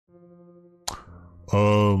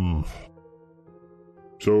Um,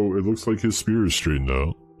 so it looks like his spear is straightened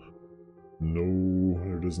out. No,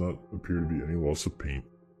 there does not appear to be any loss of paint.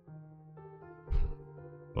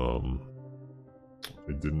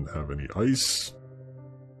 It didn't have any ice.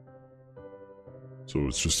 So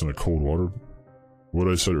it's just in a cold water. What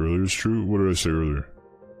I said earlier is true? What did I say earlier?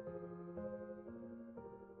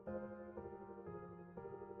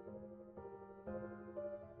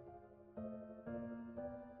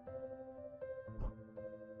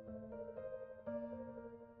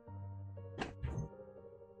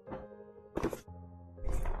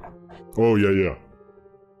 Oh, yeah.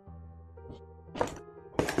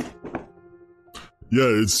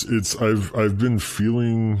 Yeah, I've been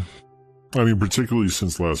feeling, I mean, particularly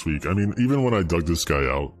since last week. I mean, even when I dug this guy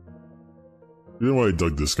out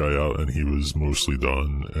and he was mostly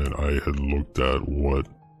done, and I had looked at what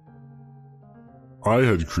I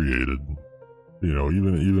had created, you know,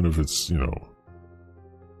 even if it's, you know,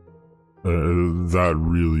 that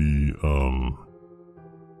really,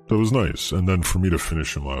 that was nice. And then for me to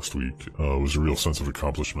finish him last week, was a real sense of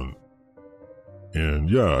accomplishment. And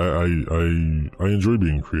yeah, I enjoy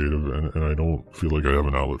being creative, and I don't feel like I have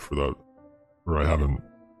an outlet for that, or I haven't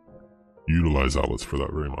utilized outlets for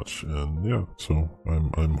that very much. And yeah, so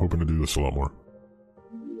I'm hoping to do this a lot more.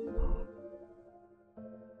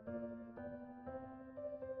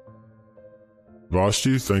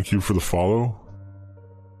 Vashti, thank you for the follow.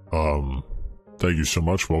 Thank you so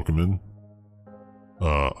much. Welcome in.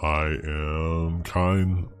 I am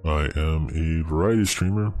Kine. I am a variety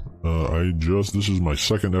streamer. This is my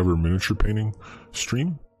second ever miniature painting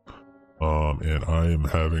stream. And I am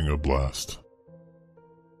having a blast.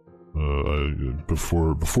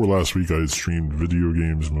 Before last week I had streamed video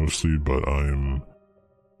games mostly, but I am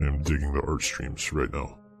digging the art streams right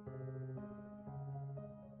now.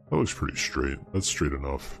 That looks pretty straight. That's straight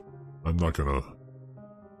enough. I'm not gonna...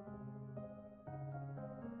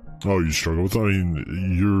 Oh, you struggle with that? I mean,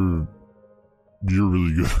 you're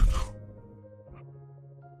really good.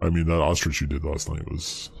 I mean, that ostrich you did last night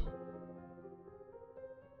was...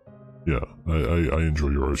 Yeah, I enjoy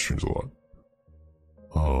your art streams a lot.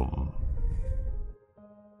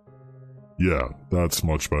 Yeah, that's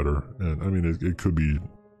much better. And I mean, it could be...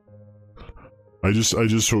 I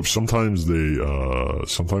just hope sometimes they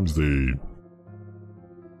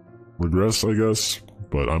regress, I guess,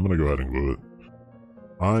 but I'm gonna go ahead and glue it.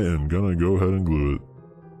 I am gonna go ahead and glue it.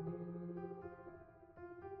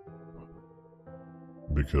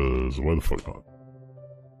 Because why the fuck not?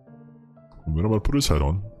 And then I'm gonna put his head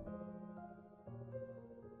on.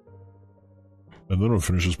 And then I'll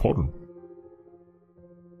finish his pauldron.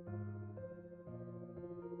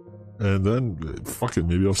 And then, fuck it,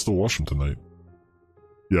 maybe I'll still wash him tonight.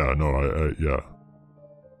 Yeah, no, yeah.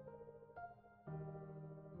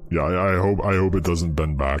 Yeah, I hope it doesn't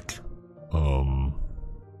bend back.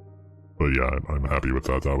 But yeah, I'm happy with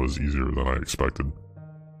that. That was easier than I expected.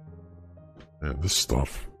 And this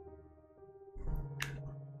stuff.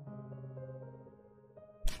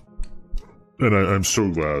 And I'm so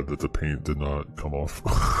glad that the paint did not come off.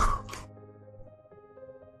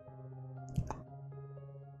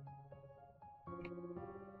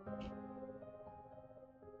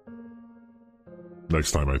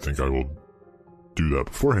 Next time I think I will do that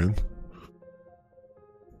beforehand.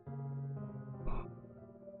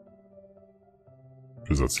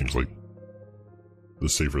 Because that seems like the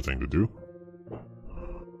safer thing to do.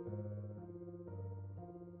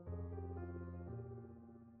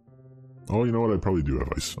 Oh, you know what? I probably do have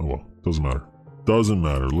ice. Oh well, doesn't matter. Doesn't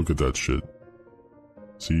matter. Look at that shit.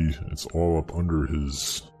 See, it's all up under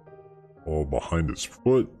his... all behind his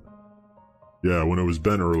foot. Yeah, when it was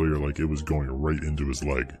bent earlier, like, it was going right into his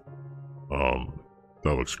leg.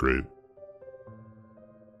 That looks great.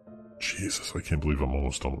 Jesus, I can't believe I'm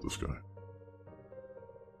almost done with this guy.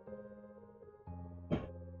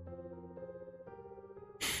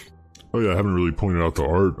 Oh yeah, I haven't really pointed out the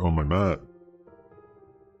art on my mat.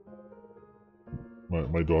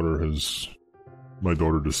 My daughter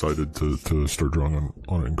decided to start drawing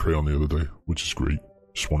on it in crayon the other day, which is great.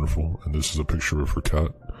 It's wonderful. And this is a picture of her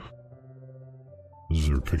cat. This is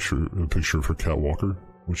a picture of her cat Walker,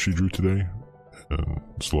 which she drew today, and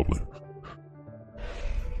it's lovely.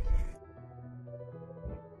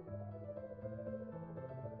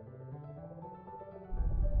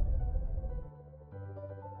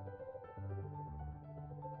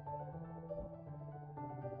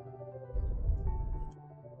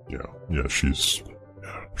 Yeah, she's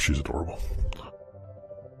adorable.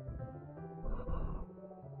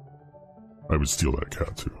 I would steal that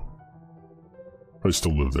cat too. If I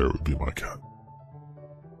still lived there, it would be my cat.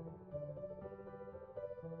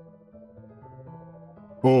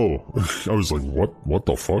 Oh, I was like, what? What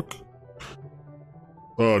the fuck?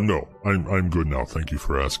 No, I'm good now. Thank you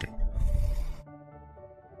for asking.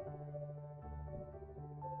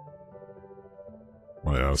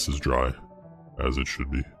 My ass is dry, as it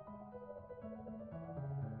should be.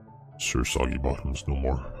 Sir Soggy Bottoms no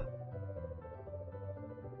more.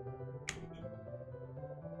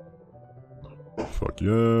 Fuck yeah,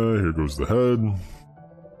 here goes the head.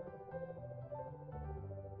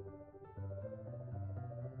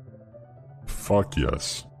 Fuck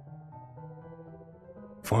yes.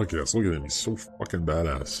 Fuck yes, look at him, he's so fucking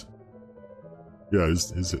badass. Yeah,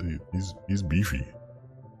 he's beefy.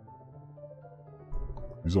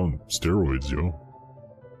 He's on steroids, yo.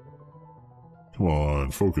 Come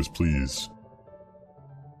on, focus, please.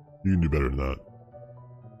 You can do better than that.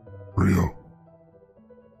 Rio.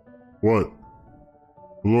 What?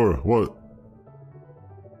 Laura, what?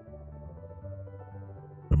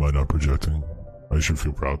 Am I not projecting? I should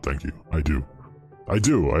feel proud, thank you. I do.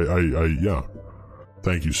 Yeah.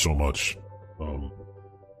 Thank you so much.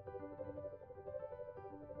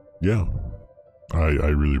 Yeah. I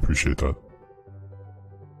really appreciate that.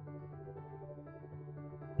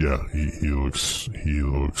 Yeah, he looks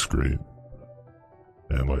great.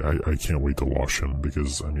 And like I can't wait to wash him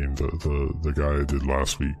because I mean the guy I did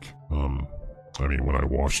last week, I mean when I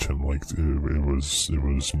washed him, like it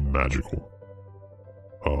was magical.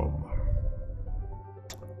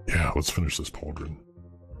 Yeah, let's finish this pauldron.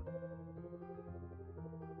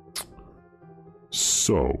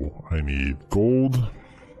 So I need gold.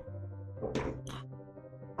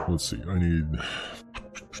 Let's see, I need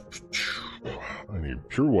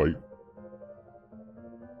pure white.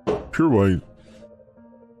 Pure white.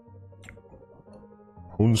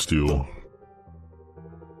 Hone steel.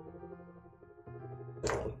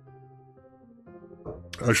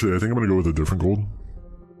 Actually, I think I'm gonna go with a different gold.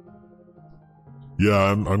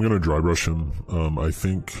 Yeah, I'm gonna dry brush him. I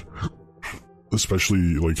think,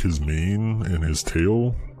 especially like his mane and his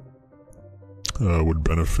tail, would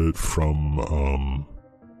benefit from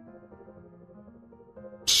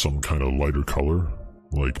some kind of lighter color,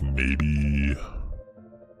 like maybe,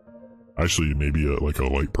 actually maybe like a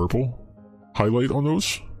light purple highlight on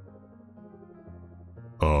those.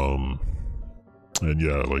 And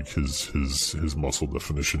yeah, like his muscle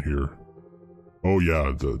definition here. Oh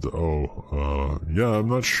yeah, yeah, I'm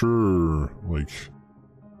not sure, like,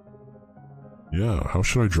 yeah, how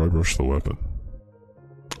should I dry brush the weapon?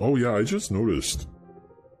 Oh yeah, I just noticed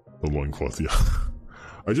the loincloth, yeah.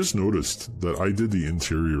 I just noticed that I did the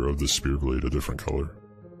interior of the spear blade a different color.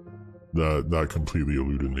 That completely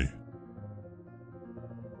eluded me.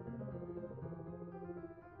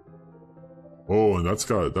 Oh, and that's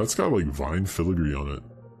got like vine filigree on it.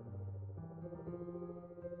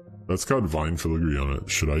 That's got vine filigree on it.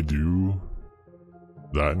 Should I do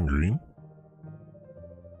that in green?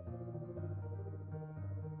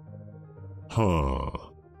 Huh.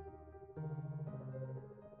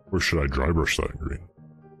 Or should I dry brush that in green?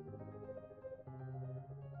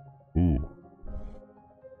 Ooh.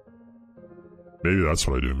 Maybe that's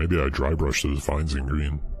what I do. Maybe I dry brush those vines in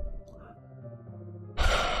green.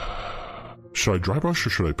 Should I dry brush or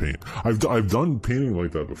should I paint? I've done painting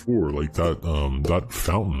like that before, like that that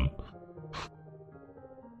fountain.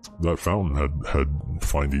 That fountain had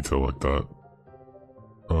fine detail like that.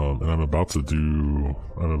 And I'm about to do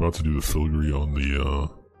the filigree on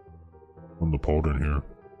the pauldron here.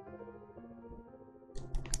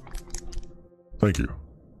 Thank you.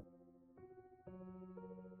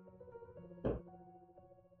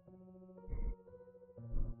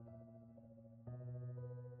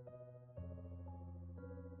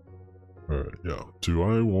 Alright, yeah. Do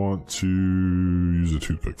I want to use a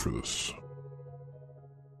toothpick for this?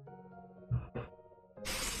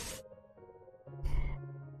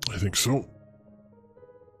 I think so.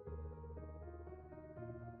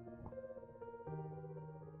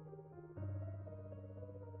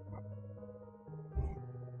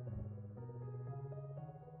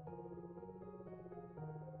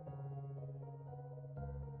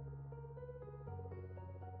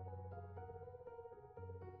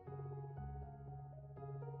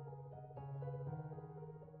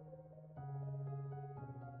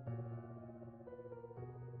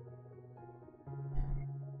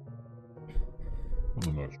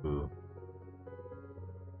 I'm not sure.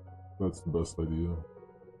 That's the best idea.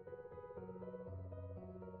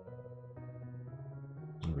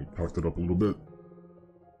 We talked it up a little bit.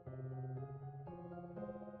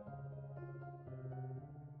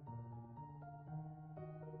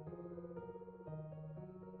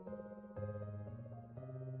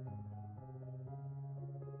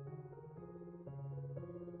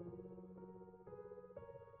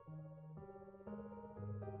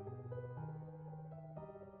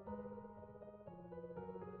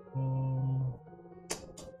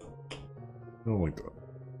 I don't like that.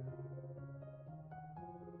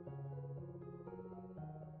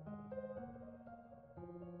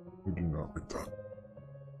 I do not like that.